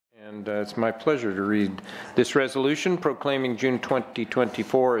And it's my pleasure to read this resolution proclaiming June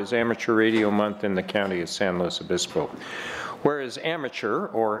 2024 as Amateur Radio Month in the County of San Luis Obispo. Whereas amateur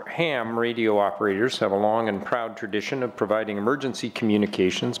or ham radio operators have a long and proud tradition of providing emergency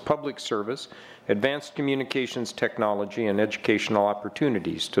communications, public service, advanced communications technology, and educational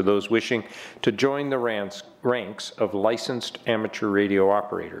opportunities to those wishing to join the ranks of licensed amateur radio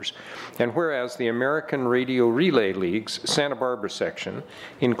operators. And whereas the American Radio Relay League's Santa Barbara section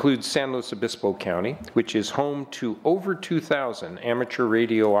includes San Luis Obispo County, which is home to over 2,000 amateur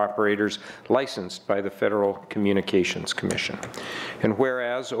radio operators licensed by the Federal Communications Commission. And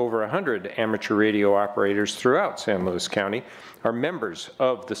whereas over 100 amateur radio operators throughout San Luis County are members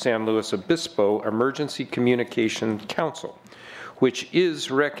of the San Luis Obispo Emergency Communication Council, which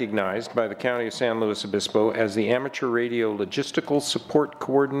is recognized by the County of San Luis Obispo as the Amateur Radio Logistical Support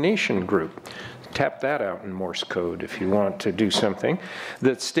Coordination Group. Tap that out in Morse code if you want to do something,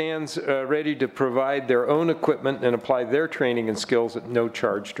 that stands ready to provide their own equipment and apply their training and skills at no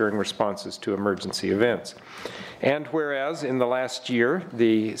charge during responses to emergency events. And whereas in the last year,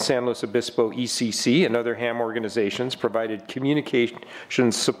 the San Luis Obispo ECC and other ham organizations provided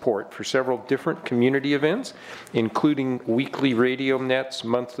communications support for several different community events, including weekly radio nets,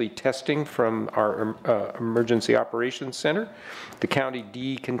 monthly testing from our Emergency Operations Center, the county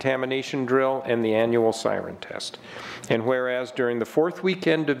decontamination drill, and the annual siren test. And whereas during the fourth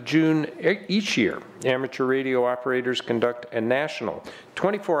weekend of June each year, amateur radio operators conduct a national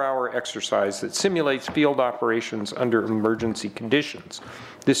 24-hour exercise that simulates field operations under emergency conditions,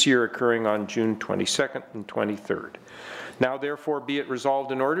 this year occurring on June 22nd and 23rd. Now therefore be it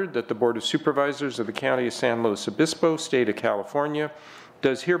resolved and ordered that the Board of Supervisors of the County of San Luis Obispo, State of California,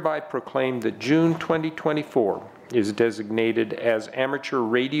 does hereby proclaim that June 2024 is designated as Amateur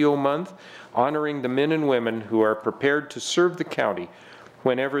Radio Month, honoring the men and women who are prepared to serve the county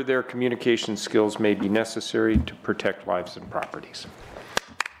whenever their communication skills may be necessary to protect lives and properties.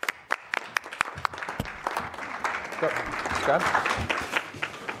 Scott?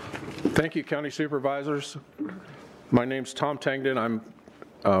 Thank you, County Supervisors. My name's Tom Tangden.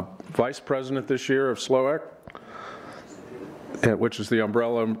 I'm Vice President this year of SLOAC, which is the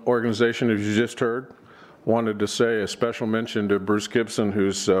umbrella organization, as you just heard. Wanted to say a special mention to Bruce Gibson,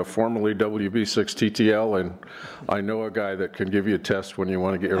 who's formerly WB6TTL, and I know a guy that can give you a test when you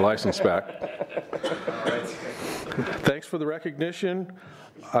want to get your license back. Thanks for the recognition.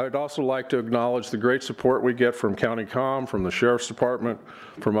 I would also like to acknowledge the great support we get from County Com, from the Sheriff's Department,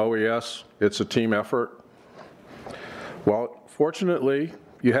 from OES. It's a team effort. Well, fortunately,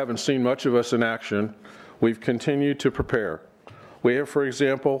 you haven't seen much of us in action. We've continued to prepare. We have, for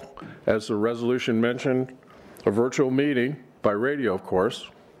example, as the resolution mentioned, a virtual meeting, by radio of course,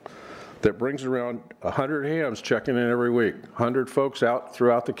 that brings around 100 hams checking in every week, 100 folks out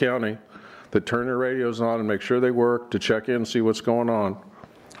throughout the county that turn their radios on and make sure they work, to check in and see what's going on.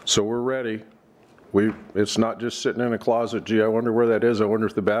 So we're ready. It's not just sitting in a closet, gee, I wonder where that is, I wonder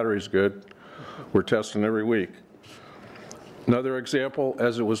if the battery's good. We're testing every week. Another example,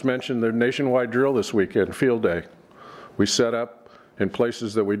 as it was mentioned, the nationwide drill this weekend, field day. We set up in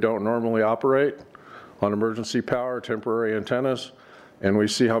places that we don't normally operate on emergency power, temporary antennas, and we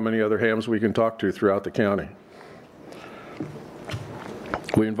see how many other hams we can talk to throughout the county.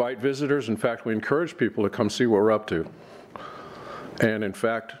 We invite visitors. In fact, we encourage people to come see what we're up to. And in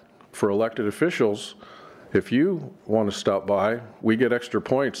fact, for elected officials, if you want to stop by, we get extra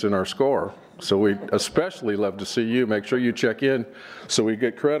points in our score. So we especially love to see you. Make sure you check in so we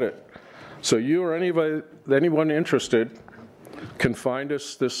get credit. So you or anyone interested can find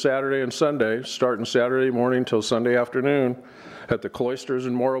us this Saturday and Sunday, starting Saturday morning till Sunday afternoon at the Cloisters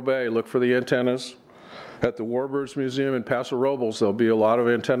in Morro Bay. Look for the antennas. At the Warbirds Museum in Paso Robles, there'll be a lot of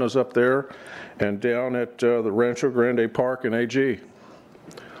antennas up there, and down at the Rancho Grande Park in AG.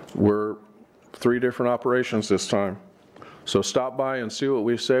 We're 3 different operations this time. So stop by and see what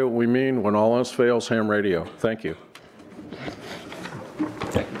we say, what we mean. When all else fails, ham radio. Thank you.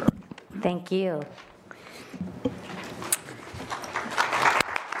 Thank you.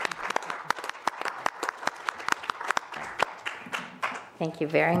 Thank you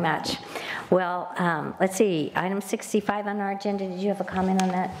very much. Well, let's see, item 65 on our agenda. Did you have a comment on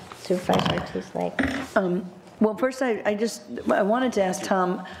that, Supervisor Ortiz-Lake? Well, first I wanted to ask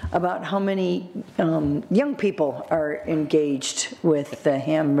Tom about how many young people are engaged with the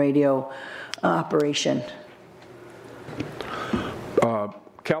ham radio operation.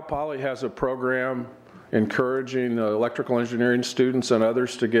 Cal Poly has a program encouraging electrical engineering students and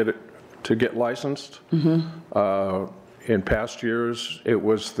others to get licensed. Mm-hmm. In past years, it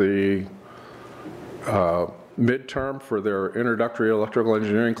was the midterm for their introductory electrical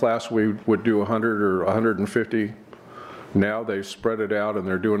engineering class, we would do 100 or 150. Now they've spread it out and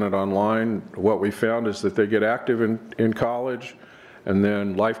they're doing it online. What we found is that they get active in college, and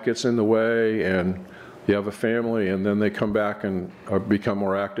then life gets in the way, and you have a family, and then they come back and become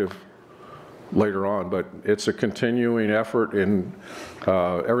more active later on. But it's a continuing effort, and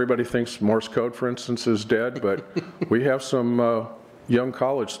everybody thinks Morse code, for instance, is dead, but we have some young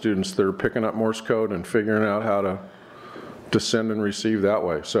college students that are picking up Morse code and figuring out how to send and receive that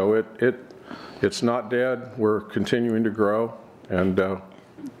way. So it's not dead. We're continuing to grow and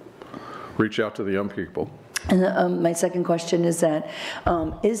reach out to the young people. And my second question is that,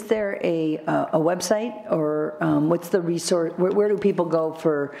 is there a website, or what's the resource, where do people go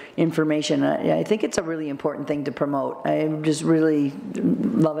for information? I think it's a really important thing to promote. I just really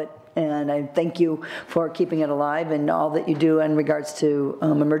love it, and I thank you for keeping it alive and all that you do in regards to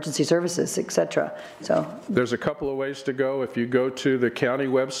emergency services, et cetera. So there's a couple of ways to go. If you go to the county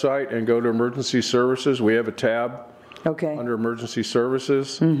website and go to emergency services, we have a tab under emergency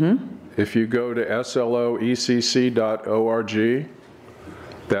services. If you go to sloecc.org,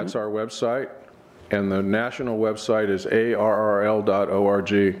 that's our website, and the national website is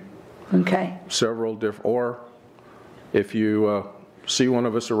arrl.org. Okay. Several different, or if you see one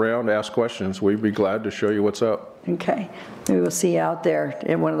of us around, ask questions, we'd be glad to show you what's up. Okay. We will see you out there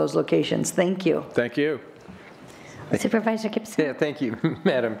in one of those locations. Thank you. Thank you. Supervisor Gibson. Yeah, thank you,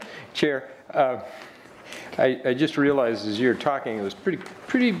 Madam Chair. I just realized as you're talking, it was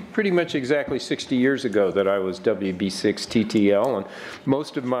pretty much exactly 60 years ago that I was WB6 TTL, and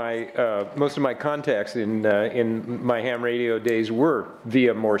most of my contacts in my ham radio days were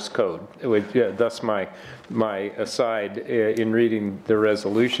via Morse code. Thus my aside in reading the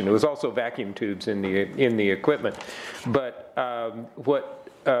resolution. It was also vacuum tubes in the equipment, but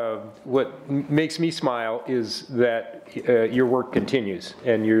what makes me smile is that your work continues,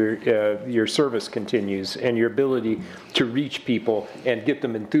 and your service continues, and your ability to reach people and get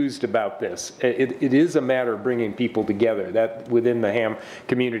them enthused about this. It is a matter of bringing people together. That within the ham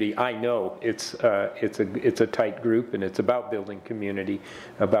community, I know it's a tight group, and it's about building community,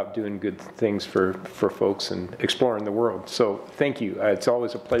 about doing good things for folks and exploring the world. So thank you. It's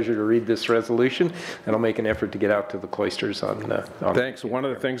always a pleasure to read this resolution, and I'll make an effort to get out to the cloisters on Thanks. One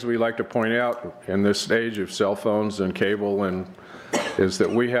of the things we like to point out in this age of cell phones and cable is that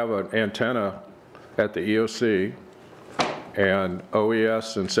we have an antenna at the EOC, and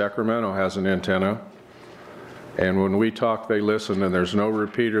OES in Sacramento has an antenna, and when we talk they listen, and there's no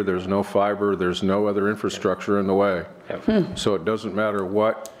repeater, there's no fiber, there's no other infrastructure in the way. So it doesn't matter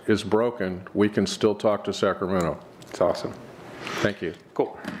what is broken, we can still talk to Sacramento. It's awesome. Thank you.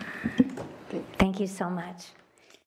 Cool. Thank you so much.